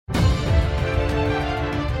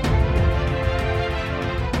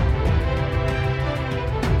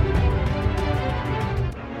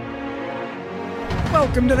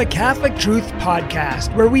Welcome to the Catholic Truth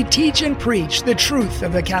Podcast, where we teach and preach the truth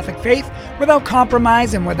of the Catholic faith without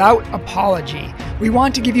compromise and without apology. We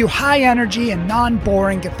want to give you high energy and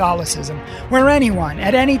non-boring Catholicism, where anyone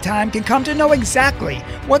at any time can come to know exactly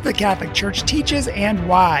what the Catholic Church teaches and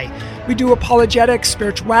why. We do apologetics,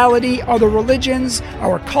 spirituality, other religions,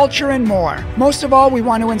 our culture, and more. Most of all, we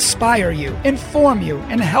want to inspire you, inform you,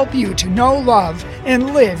 and help you to know, love,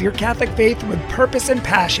 and live your Catholic faith with purpose and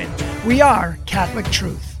passion. We are Catholic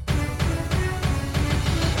Truth.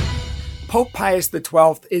 Pope Pius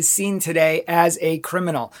XII is seen today as a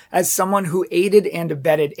criminal, as someone who aided and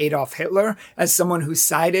abetted Adolf Hitler, as someone who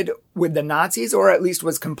sided with the Nazis, or at least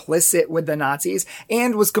was complicit with the Nazis,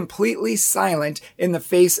 and was completely silent in the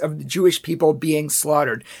face of the Jewish people being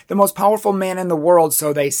slaughtered. The most powerful man in the world,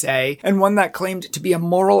 so they say, and one that claimed to be a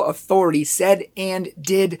moral authority, said and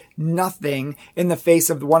did nothing in the face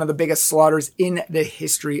of one of the biggest slaughters in the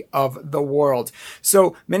history of the world.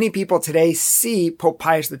 So many people today see Pope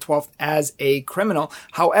Pius XII as a criminal.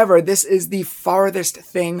 However, this is the farthest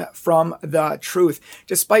thing from the truth,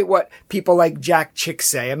 despite what people like Jack Chick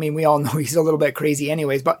say. I mean, we all know he's a little bit crazy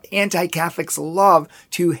anyways, but anti-Catholics love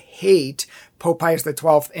to hate Pope Pius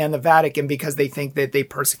XII and the Vatican because they think that they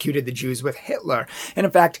persecuted the Jews with Hitler. And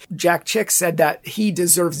in fact, Jack Chick said that he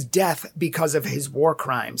deserves death because of his war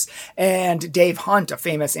crimes. And Dave Hunt, a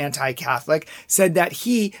famous anti-Catholic, said that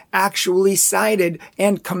he actually sided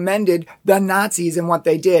and commended the Nazis and what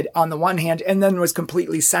they did on the one hand, and then was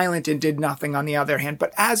completely silent and did nothing on the other hand.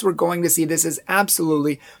 But as we're going to see, this is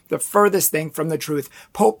absolutely the furthest thing from the truth.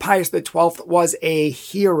 Pope Pius XII was a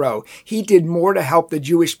hero. He did more to help the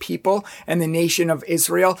Jewish people and the nation of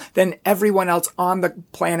Israel than everyone else on the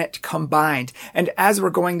planet combined. And as we're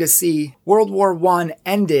going to see, World War I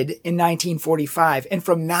ended in 1945. And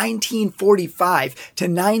from 1945 to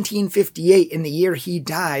 1958, in the year he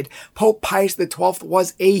died, Pope Pius XII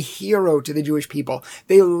was a hero to the Jewish people.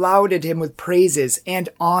 They lauded him with praises and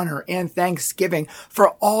honor and thanksgiving for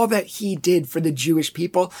all that he did for the Jewish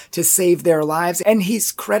people to save their lives. And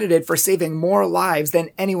he's credited for saving more lives than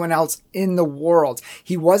anyone else in the world.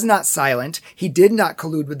 He was not silent. He did not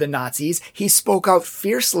collude with the Nazis. He spoke out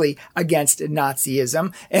fiercely against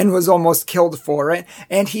Nazism and was almost killed for it.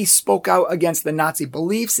 And he spoke out against the Nazi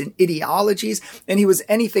beliefs and ideologies. And he was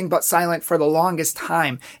anything but silent for the longest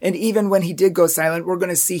time. And even when he did go silent, we're going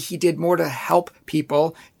to see he did more to help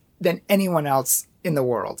people than anyone else in the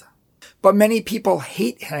world. But many people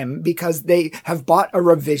hate him because they have bought a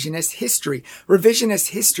revisionist history. Revisionist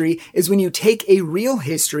history is when you take a real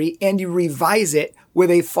history and you revise it with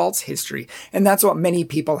a false history. And that's what many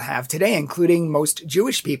people have today, including most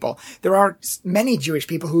Jewish people. There are many Jewish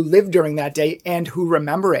people who lived during that day and who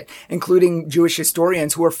remember it, including Jewish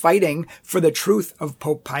historians who are fighting for the truth of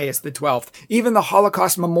Pope Pius XII. Even the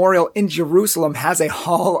Holocaust Memorial in Jerusalem has a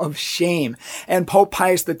hall of shame, and Pope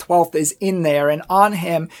Pius XII is in there, and on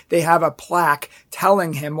him they have a plaque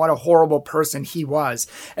telling him what a horrible person he was.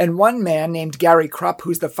 And one man named Gary Krupp,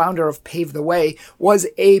 who's the founder of Pave the Way, was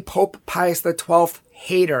a Pope Pius XII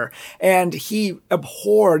hater, and he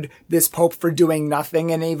abhorred this pope for doing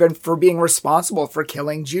nothing and even for being responsible for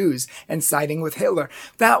killing Jews and siding with Hitler.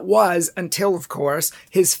 That was until, of course,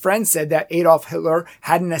 his friend said that Adolf Hitler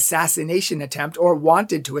had an assassination attempt or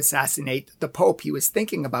wanted to assassinate the pope. He was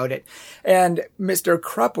thinking about it. And Mr.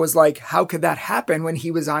 Krupp was like, how could that happen when he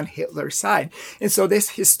was on Hitler's side? And so this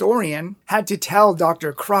historian had to tell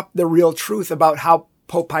Dr. Krupp the real truth about how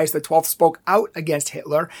Pope Pius XII spoke out against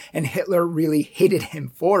Hitler, and Hitler really hated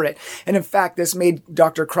him for it. And in fact, this made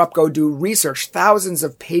Dr. Krupp go do research, thousands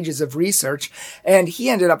of pages of research, and he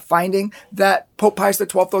ended up finding that Pope Pius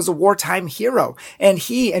XII was a wartime hero. And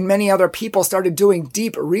he and many other people started doing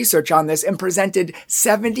deep research on this and presented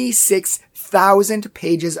 76,000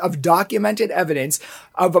 pages of documented evidence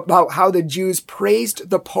about how the Jews praised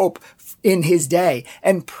the Pope in his day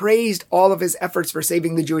and praised all of his efforts for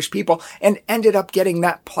saving the Jewish people, and ended up getting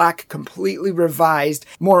that plaque completely revised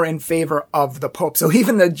more in favor of the Pope. So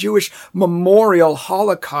even the Jewish Memorial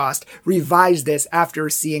Holocaust revised this after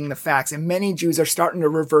seeing the facts, and many Jews are starting to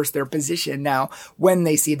reverse their position now when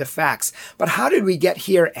they see the facts. But how did we get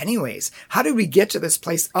here anyways? How did we get to this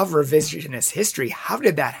place of revisionist history? How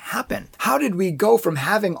did that happen? How did we go from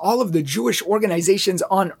having all of the Jewish organizations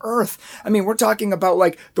on earth? I mean, we're talking about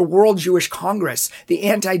like the World Jewish Congress, the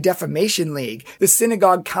Anti-Defamation League, the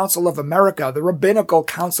Synagogue Council of America, the Rabbinical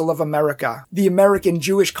Council of America, the American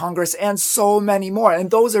Jewish Congress, and so many more. And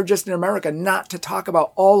those are just in America, not to talk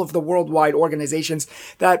about all of the worldwide organizations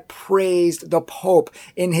that praised the Pope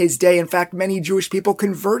in his day. In fact, many Jewish people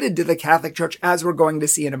converted to the Catholic Church, as we're going to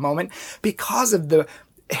see in a moment, because of the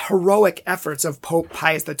heroic efforts of Pope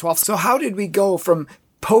Pius XII. So how did we go from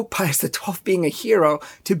Pope Pius XII being a hero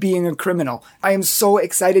to being a criminal. I am so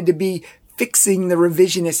excited to be fixing the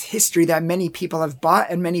revisionist history that many people have bought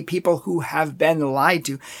and many people who have been lied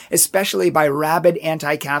to, especially by rabid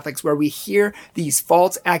anti-Catholics, where we hear these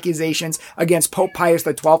false accusations against Pope Pius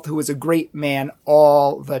XII, who was a great man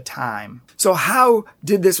all the time. So how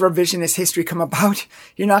did this revisionist history come about?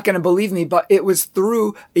 You're not going to believe me, but it was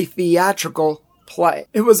through a theatrical play.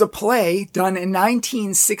 It was a play done in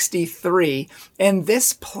 1963, and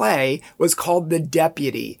this play was called The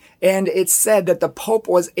Deputy. And it said that the Pope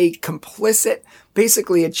was a complicit,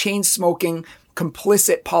 basically a chain-smoking,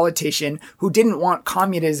 complicit politician who didn't want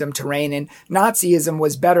communism to reign, and Nazism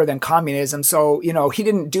was better than communism. So, he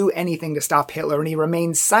didn't do anything to stop Hitler, and he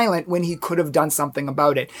remained silent when he could have done something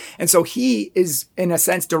about it. And so he is, in a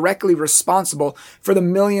sense, directly responsible for the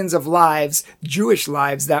millions of lives, Jewish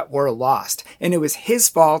lives, that were lost. And it was his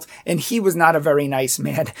fault, and he was not a very nice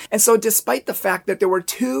man. And so despite the fact that there were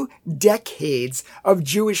 2 decades of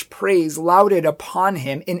Jewish praise lauded upon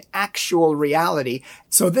him in actual reality,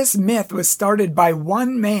 so this myth was started by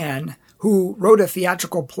one man who wrote a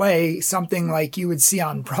theatrical play, something like you would see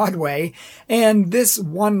on Broadway, and this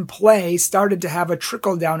one play started to have a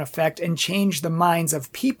trickle-down effect and change the minds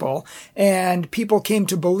of people, and people came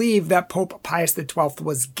to believe that Pope Pius XII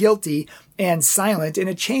was guilty and silent, and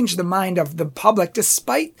it changed the mind of the public,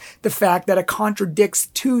 despite the fact that it contradicts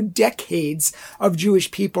 2 decades of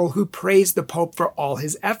Jewish people who praised the Pope for all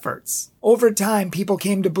his efforts. Over time, people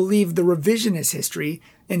came to believe the revisionist history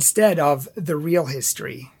instead of the real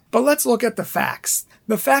history. But let's look at the facts.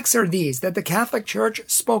 The facts are these, that the Catholic Church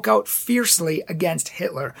spoke out fiercely against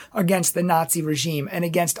Hitler, against the Nazi regime, and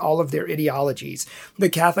against all of their ideologies. The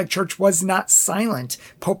Catholic Church was not silent.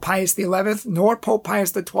 Pope Pius XI nor Pope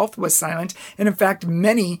Pius XII was silent. And in fact,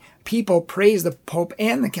 many people praise the Pope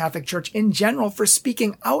and the Catholic Church in general for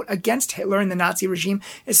speaking out against Hitler and the Nazi regime,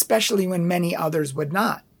 especially when many others would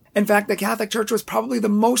not. In fact, the Catholic Church was probably the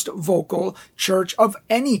most vocal church of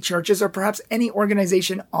any churches or perhaps any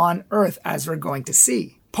organization on earth, as we're going to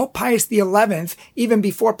see. Pope Pius XI, even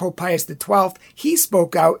before Pope Pius XII, he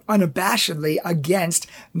spoke out unabashedly against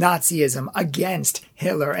Nazism, against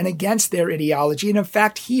Hitler, and against their ideology. And in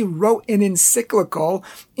fact, he wrote an encyclical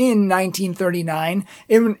in 1939.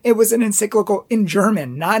 It was an encyclical in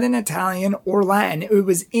German, not in Italian or Latin. It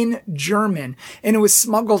was in German, and it was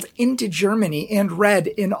smuggled into Germany and read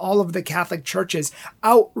in all of the Catholic churches,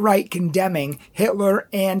 outright condemning Hitler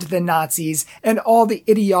and the Nazis and all the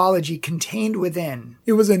ideology contained within.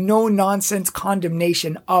 It was a no-nonsense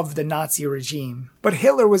condemnation of the Nazi regime. But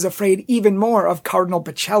Hitler was afraid even more of Cardinal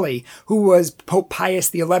Pacelli, who was Pope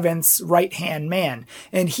Pius XI's right-hand man,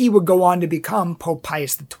 and he would go on to become Pope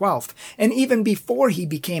Pius XII. And even before he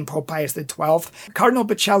became Pope Pius XII, Cardinal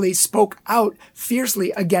Pacelli spoke out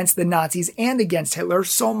fiercely against the Nazis and against Hitler,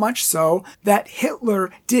 so much so that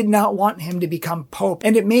Hitler did not want him to become Pope.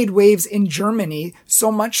 And it made waves in Germany,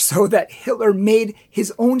 so much so that Hitler made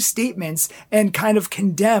his own statements and kind of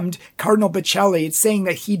condemned Cardinal Pacelli, saying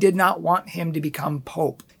that he did not want him to become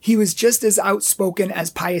Pope. He was just as outspoken as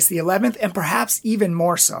Pius XI, and perhaps even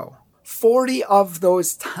more so. 40 of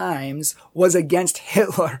those times was against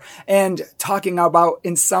Hitler and talking about,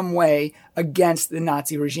 in some way, against the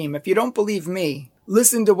Nazi regime. If you don't believe me,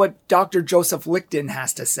 listen to what Dr. Joseph Lichten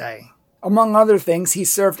has to say. Among other things, he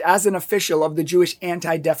served as an official of the Jewish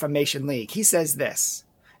Anti-Defamation League. He says this: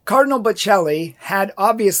 Cardinal Pacelli had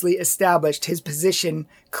obviously established his position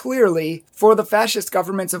clearly, for the fascist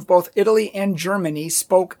governments of both Italy and Germany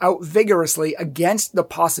spoke out vigorously against the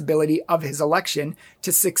possibility of his election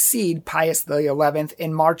to succeed Pius XI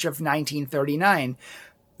in March of 1939,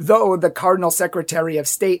 though the Cardinal Secretary of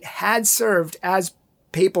State had served as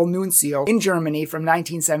papal nuncio in Germany from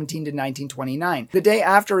 1917 to 1929. The day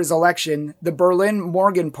after his election, the Berlin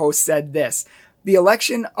Morgenpost said this: the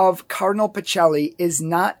election of Cardinal Pacelli is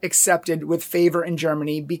not accepted with favor in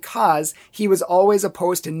Germany because he was always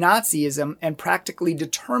opposed to Nazism and practically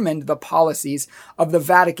determined the policies of the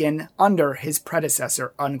Vatican under his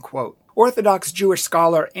predecessor, unquote. Orthodox Jewish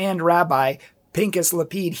scholar and rabbi Pinchas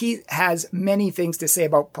Lapid, he has many things to say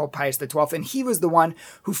about Pope Pius XII, and he was the one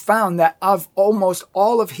who found that of almost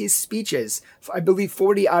all of his speeches, I believe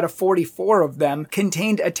 40 out of 44 of them,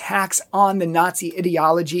 contained attacks on the Nazi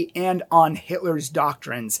ideology and on Hitler's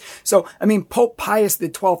doctrines. So, Pope Pius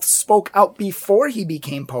XII spoke out before he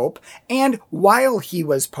became Pope and while he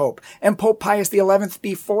was Pope, and Pope Pius XI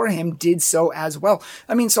before him did so as well.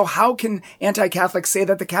 So how can anti-Catholics say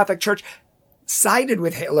that the Catholic Church sided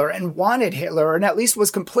with Hitler and wanted Hitler, and at least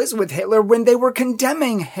was complicit with Hitler when they were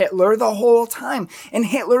condemning Hitler the whole time. And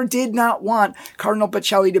Hitler did not want Cardinal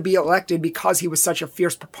Pacelli to be elected because he was such a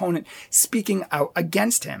fierce proponent speaking out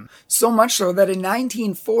against him. So much so that in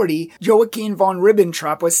 1940, Joachim von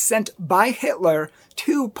Ribbentrop was sent by Hitler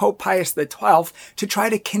to Pope Pius XII to try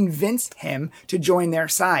to convince him to join their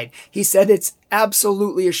side. He said, it's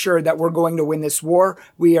absolutely assured that we're going to win this war.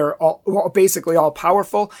 We are basically all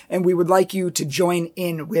powerful, and we would like you to join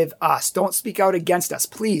in with us. Don't speak out against us.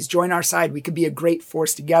 Please join our side. We could be a great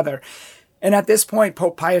force together. And at this point,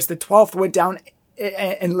 Pope Pius XII went down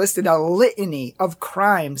and listed a litany of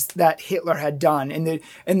crimes that Hitler had done and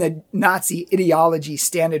the Nazi ideology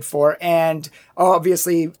standed for. And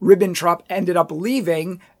obviously Ribbentrop ended up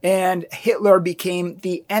leaving, and Hitler became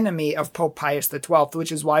the enemy of Pope Pius XII,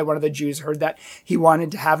 which is why one of the Jews heard that he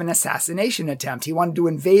wanted to have an assassination attempt. He wanted to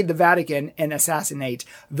invade the Vatican and assassinate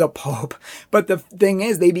the Pope. But the thing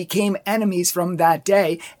is, they became enemies from that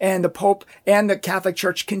day, and the Pope and the Catholic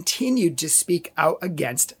Church continued to speak out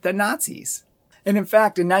against the Nazis. And in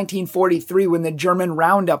fact, in 1943, when the German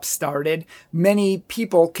Roundup started, many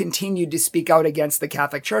people continued to speak out against the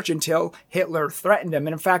Catholic Church until Hitler threatened them.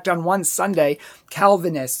 And in fact, on one Sunday,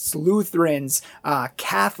 Calvinists, Lutherans,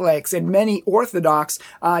 Catholics, and many Orthodox,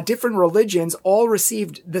 different religions all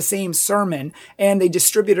received the same sermon, and they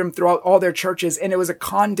distributed them throughout all their churches. And it was a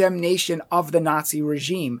condemnation of the Nazi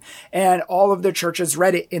regime. And all of the churches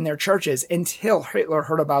read it in their churches until Hitler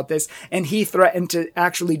heard about this, and he threatened to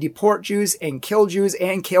actually deport Jews and kill Jews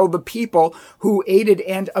and kill the people who aided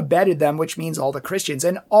and abetted them, which means all the Christians.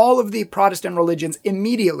 And all of the Protestant religions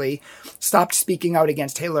immediately stopped speaking out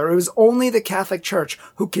against Hitler. It was only the Catholic Church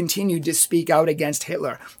who continued to speak out against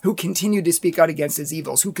Hitler, who continued to speak out against his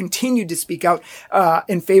evils, who continued to speak out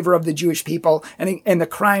in favor of the Jewish people and the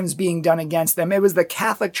crimes being done against them. It was the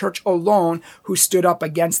Catholic Church alone who stood up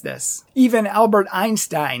against this. Even Albert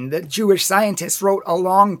Einstein, the Jewish scientist, wrote a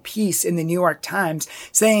long piece in the New York Times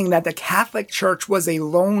saying that the Catholic Church was a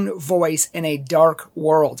lone voice in a dark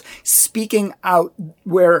world, speaking out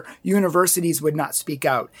where universities would not speak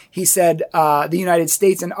out. He said the United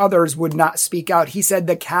States and others would not speak out. He said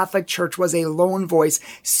the Catholic Church was a lone voice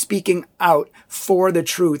speaking out for the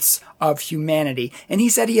truths of humanity. And he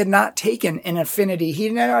said he had not taken an affinity. He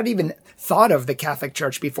had not even thought of the Catholic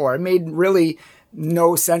Church before. It made really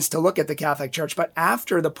no sense to look at the Catholic Church. But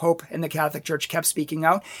after the Pope and the Catholic Church kept speaking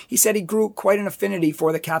out, he said he grew quite an affinity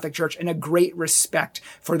for the Catholic Church and a great respect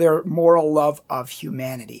for their moral love of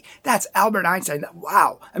humanity. That's Albert Einstein.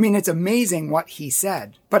 Wow. I mean, it's amazing what he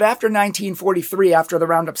said. But after 1943, after the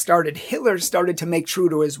Roundup started, Hitler started to make true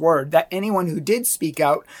to his word that anyone who did speak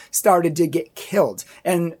out started to get killed,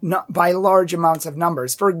 and not by large amounts of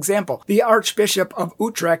numbers. For example, the Archbishop of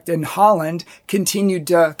Utrecht in Holland continued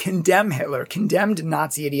to condemn Hitler, condemned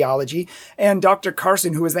Nazi ideology, and Dr.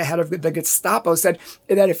 Carson, who was the head of the Gestapo, said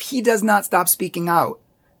that if he does not stop speaking out,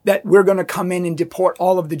 that we're going to come in and deport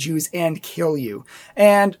all of the Jews and kill you.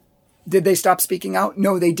 And did they stop speaking out?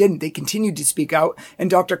 No, they didn't. They continued to speak out, and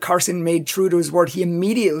Dr. Carson made true to his word. He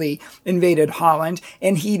immediately invaded Holland,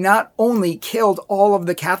 and he not only killed all of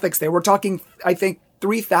the Catholics there, we're talking, I think,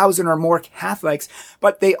 3,000 or more Catholics,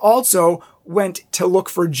 but they also went to look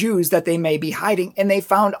for Jews that they may be hiding, and they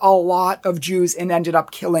found a lot of Jews and ended up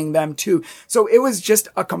killing them too. So it was just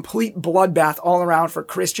a complete bloodbath all around for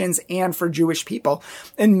Christians and for Jewish people.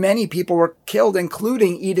 And many people were killed,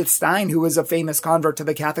 including Edith Stein, who was a famous convert to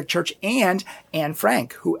the Catholic Church, and Anne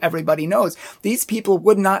Frank, who everybody knows. These people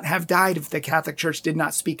would not have died if the Catholic Church did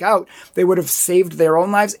not speak out. They would have saved their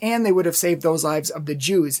own lives, and they would have saved those lives of the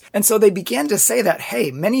Jews. And so they began to say that, hey,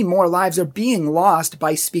 many more lives are being lost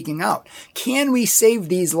by speaking out. Can we save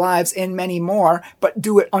these lives and many more, but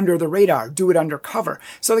do it under the radar, do it undercover?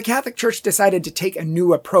 So the Catholic Church decided to take a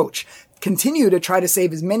new approach. Continue to try to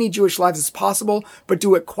save as many Jewish lives as possible, but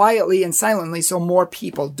do it quietly and silently so more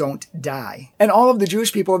people don't die. And all of the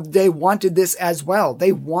Jewish people of the day wanted this as well.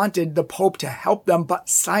 They wanted the Pope to help them, but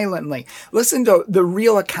silently. Listen to the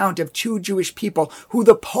real account of two Jewish people who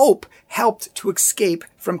the Pope helped to escape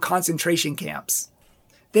from concentration camps.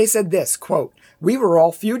 They said this, quote, "We were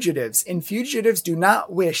all fugitives, and fugitives do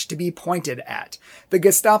not wish to be pointed at. The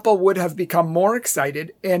Gestapo would have become more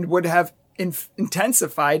excited and would have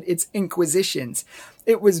intensified its inquisitions.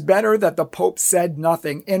 It was better that the Pope said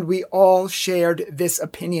nothing, and we all shared this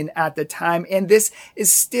opinion at the time, and this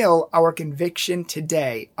is still our conviction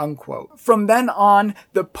today," unquote. From then on,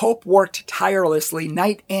 the Pope worked tirelessly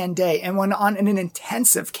night and day and went on an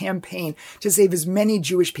intensive campaign to save as many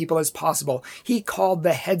Jewish people as possible. He called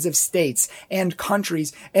the heads of states and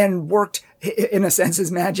countries and worked, in a sense,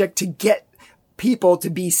 as magic to get people to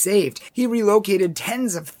be saved. He relocated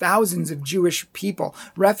tens of thousands of Jewish people,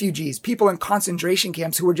 refugees, people in concentration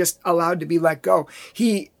camps who were just allowed to be let go.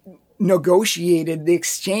 He negotiated the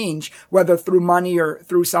exchange, whether through money or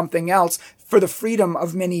through something else, for the freedom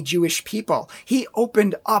of many Jewish people. He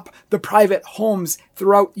opened up the private homes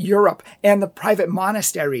throughout Europe and the private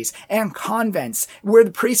monasteries and convents where the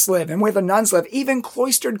priests live and where the nuns live, even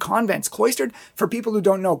cloistered convents. Cloistered, for people who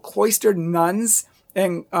don't know, cloistered nuns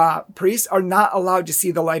and priests are not allowed to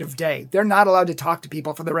see the light of day. They're not allowed to talk to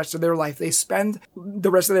people for the rest of their life. They spend the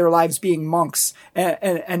rest of their lives being monks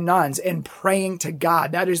and nuns and praying to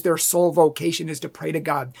God. That is their sole vocation, is to pray to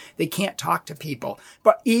God. They can't talk to people.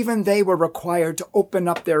 But even they were required to open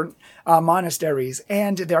up their monasteries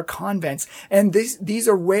and their convents. And these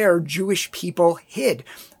are where Jewish people hid.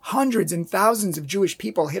 Hundreds and thousands of Jewish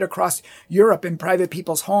people hid across Europe in private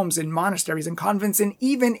people's homes, in monasteries and convents, and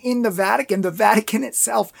even in the Vatican. The Vatican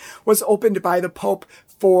itself was opened by the Pope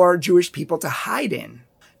for Jewish people to hide in.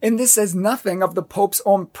 And this says nothing of the Pope's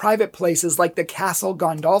own private places like the Castle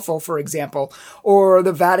Gandolfo, for example, or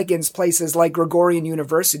the Vatican's places like Gregorian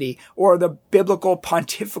University, or the Biblical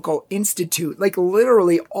Pontifical Institute. Like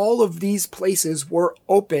literally all of these places were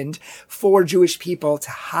opened for Jewish people to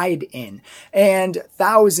hide in. And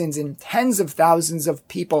thousands and tens of thousands of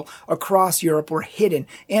people across Europe were hidden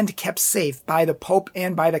and kept safe by the Pope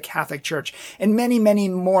and by the Catholic Church. And many, many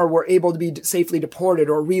more were able to be safely deported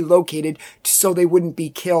or relocated so they wouldn't be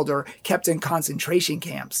killed or kept in concentration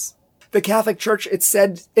camps. The Catholic Church, it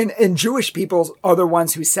said, and Jewish people are the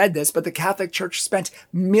ones who said this, but the Catholic Church spent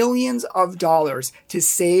millions of dollars to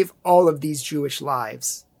save all of these Jewish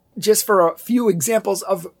lives. Just for a few examples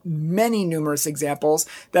of many numerous examples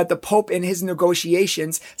that the Pope in his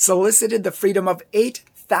negotiations solicited the freedom of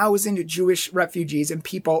 8,000 Jewish refugees and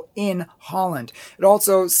people in Holland. It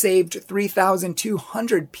also saved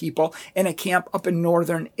 3,200 people in a camp up in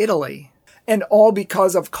northern Italy. And all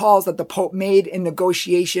because of calls that the Pope made in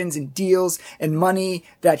negotiations and deals and money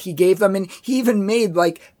that he gave them. And he even made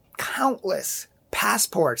like countless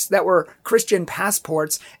passports that were Christian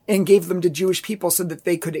passports and gave them to Jewish people so that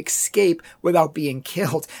they could escape without being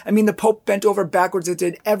killed. I mean, the Pope bent over backwards and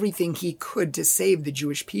did everything he could to save the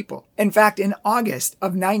Jewish people. In fact, in August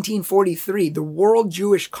of 1943, the World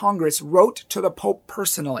Jewish Congress wrote to the Pope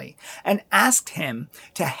personally and asked him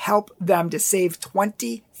to help them to save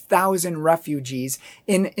 20,000 refugees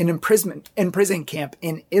in an prison camp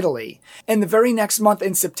in Italy. And the very next month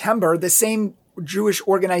in September, the same Jewish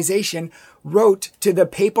organization wrote to the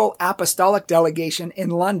Papal Apostolic Delegation in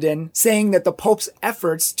London saying that the Pope's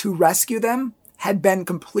efforts to rescue them had been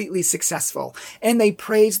completely successful. And they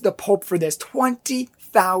praised the Pope for this.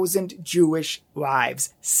 20,000 Jewish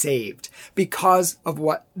lives saved because of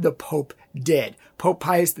what the Pope did. Pope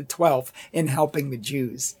Pius XII in helping the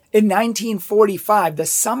Jews. In 1945, the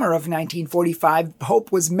summer of 1945,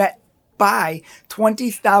 Pope was met by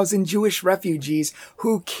 20,000 Jewish refugees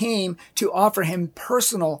who came to offer him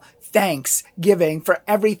personal thanksgiving for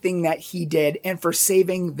everything that he did and for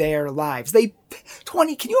saving their lives.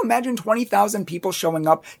 Can you imagine 20,000 people showing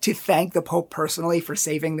up to thank the Pope personally for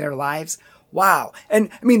saving their lives? Wow.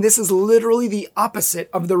 And I mean, this is literally the opposite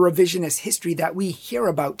of the revisionist history that we hear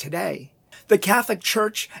about today. The Catholic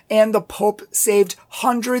Church and the Pope saved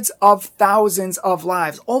hundreds of thousands of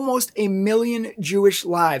lives, almost 1 million Jewish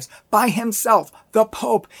lives by himself. The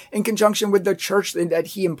Pope, in conjunction with the church that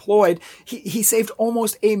he employed, he saved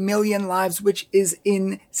almost 1 million lives, which is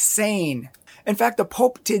insane. In fact, the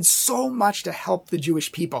Pope did so much to help the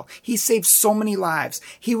Jewish people. He saved so many lives.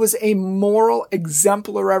 He was a moral,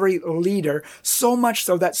 exemplary leader, so much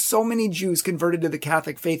so that so many Jews converted to the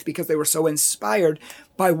Catholic faith because they were so inspired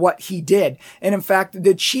by what he did. And in fact,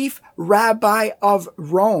 the chief rabbi of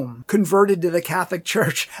Rome converted to the Catholic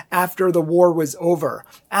Church after the war was over.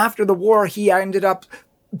 After the war, he ended up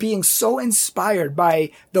being so inspired by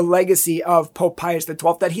the legacy of Pope Pius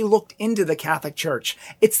XII that he looked into the Catholic Church,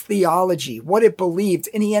 its theology, what it believed,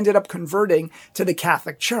 and he ended up converting to the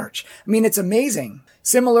Catholic Church. I mean, it's amazing.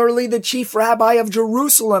 Similarly, the chief rabbi of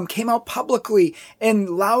Jerusalem came out publicly and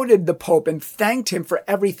lauded the Pope and thanked him for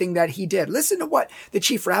everything that he did. Listen to what the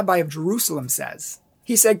chief rabbi of Jerusalem says.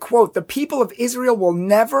 He said, quote, "The people of Israel will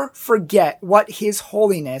never forget what His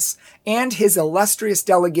Holiness and his illustrious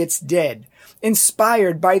delegates did,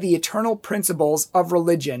 inspired by the eternal principles of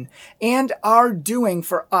religion, and are doing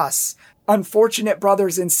for us, unfortunate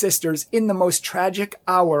brothers and sisters, in the most tragic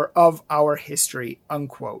hour of our history,"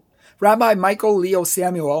 unquote. Rabbi Michael Leo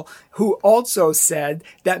Samuel, who also said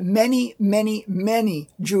that many, many, many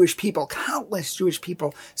Jewish people, countless Jewish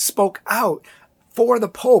people, spoke out for the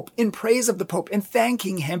Pope, in praise of the Pope, and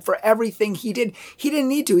thanking him for everything he did. He didn't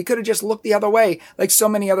need to. He could have just looked the other way like so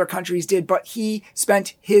many other countries did, but he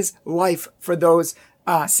spent his life for those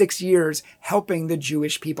 6 years helping the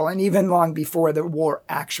Jewish people, and even long before the war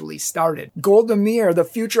actually started. Golda Meir, the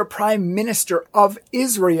future prime minister of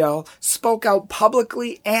Israel, spoke out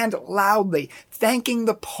publicly and loudly, thanking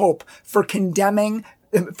the Pope for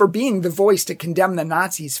being the voice to condemn the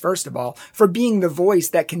Nazis, first of all, for being the voice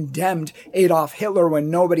that condemned Adolf Hitler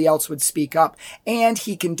when nobody else would speak up. And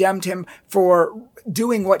he condemned him for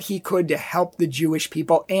doing what he could to help the Jewish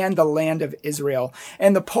people and the land of Israel.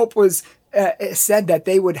 And the Pope said that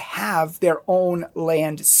they would have their own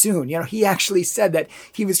land soon. He actually said that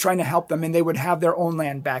he was trying to help them and they would have their own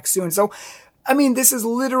land back soon. So, this is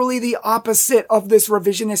literally the opposite of this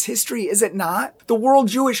revisionist history, is it not? The World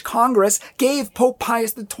Jewish Congress gave Pope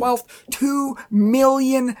Pius XII 2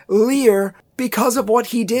 million lire because of what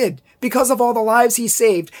he did, because of all the lives he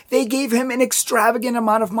saved. They gave him an extravagant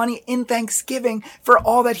amount of money in thanksgiving for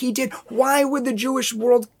all that he did. Why would the Jewish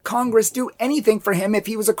World Congress do anything for him if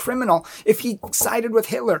he was a criminal, if he sided with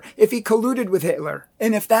Hitler, if he colluded with Hitler?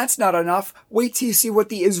 And if that's not enough, wait till you see what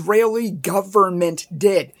the Israeli government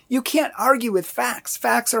did. You can't argue with facts.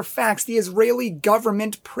 Facts are facts. The Israeli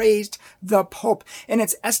government praised the Pope, and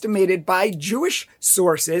it's estimated by Jewish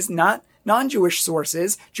sources, not non-Jewish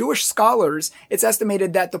sources, Jewish scholars, it's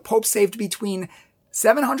estimated that the Pope saved between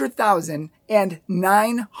 700,000 and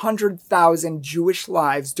 900,000 Jewish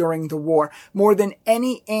lives during the war, more than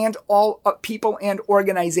any and all people and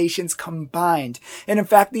organizations combined. And in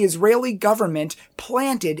fact, the Israeli government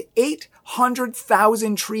planted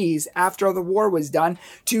 800,000 trees after the war was done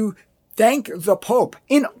to thank the Pope,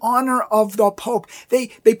 in honor of the Pope. They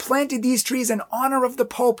planted these trees in honor of the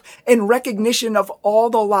Pope in recognition of all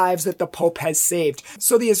the lives that the Pope has saved.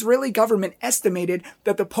 So the Israeli government estimated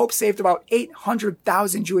that the Pope saved about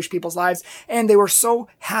 800,000 Jewish people's lives, and they were so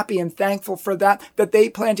happy and thankful for that they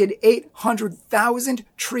planted 800,000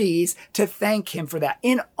 trees to thank him for that,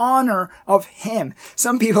 in honor of him.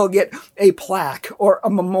 Some people get a plaque or a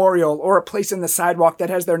memorial or a place in the sidewalk that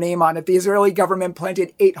has their name on it. The Israeli government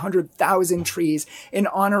planted 800,000 trees in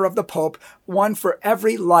honor of the Pope, one for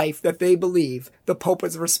every life that they believe the Pope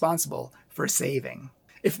was responsible for saving.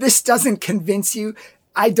 If this doesn't convince you,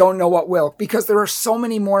 I don't know what will, because there are so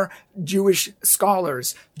many more Jewish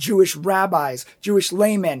scholars, Jewish rabbis, Jewish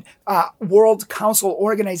laymen, World Council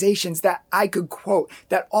organizations that I could quote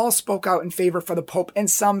that all spoke out in favor for the Pope, and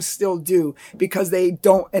some still do because they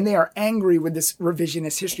don't, and they are angry with this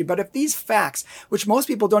revisionist history. But if these facts, which most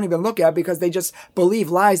people don't even look at because they just believe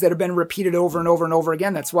lies that have been repeated over and over and over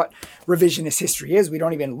again, that's what revisionist history is. We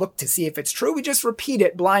don't even look to see if it's true. We just repeat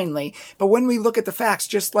it blindly. But when we look at the facts,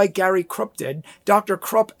 just like Gary Krupp did, Dr.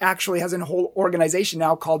 Krupp actually has a whole organization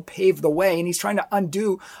now called Pave the Way, and he's trying to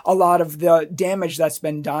undo a lot of the damage that's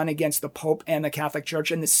been done against the Pope and the Catholic Church,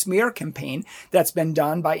 and the smear campaign that's been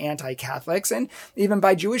done by anti-Catholics and even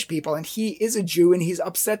by Jewish people. And he is a Jew, and he's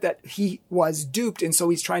upset that he was duped, and so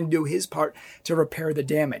he's trying to do his part to repair the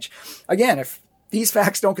damage. Again, if these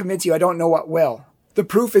facts don't convince you, I don't know what will. The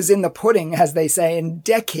proof is in the pudding, as they say, and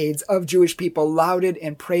decades of Jewish people lauded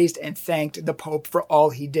and praised and thanked the Pope for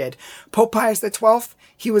all he did. Pope Pius XII,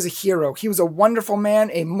 he was a hero. He was a wonderful man,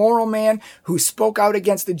 a moral man who spoke out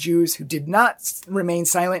against the Jews, who did not remain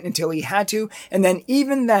silent until he had to, and then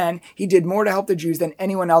even then, he did more to help the Jews than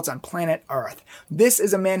anyone else on planet Earth. This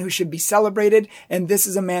is a man who should be celebrated, and this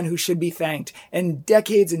is a man who should be thanked. And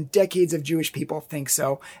decades of Jewish people think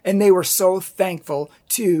so, and they were so thankful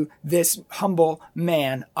to this humble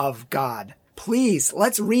man of God. Please,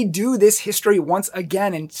 let's redo this history once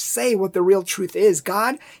again and say what the real truth is.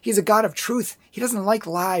 God, he's a God of truth. He doesn't like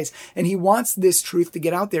lies, and he wants this truth to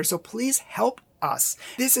get out there. So please help us.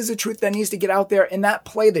 This is a truth that needs to get out there, and that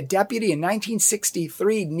play, The Deputy in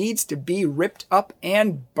 1963, needs to be ripped up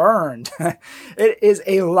and burned. It is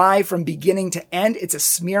a lie from beginning to end. It's a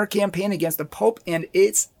smear campaign against the Pope, and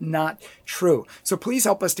it's not true. So please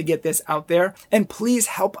help us to get this out there, and please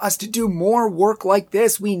help us to do more work like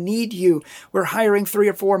this. We need you. We're hiring 3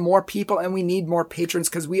 or 4 more people, and we need more patrons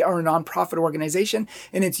because we are a nonprofit organization,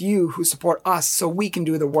 and it's you who support us so we can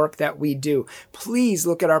do the work that we do. Please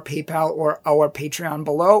look at our PayPal or our Patreon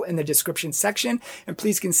below in the description section, and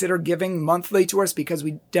please consider giving monthly to us because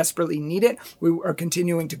we desperately need it. We are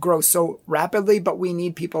continuing to grow so rapidly, but we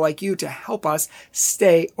need people like you to help us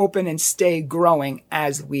stay open and stay growing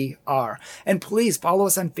as we are. And please follow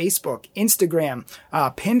us on Facebook, Instagram,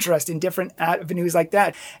 Pinterest, and different avenues like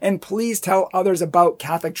that. And please tell others about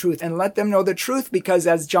Catholic Truth and let them know the truth, because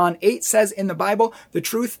as John 8 says in the Bible, the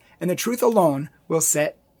truth and the truth alone will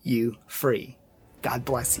set you free. God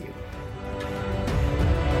bless you.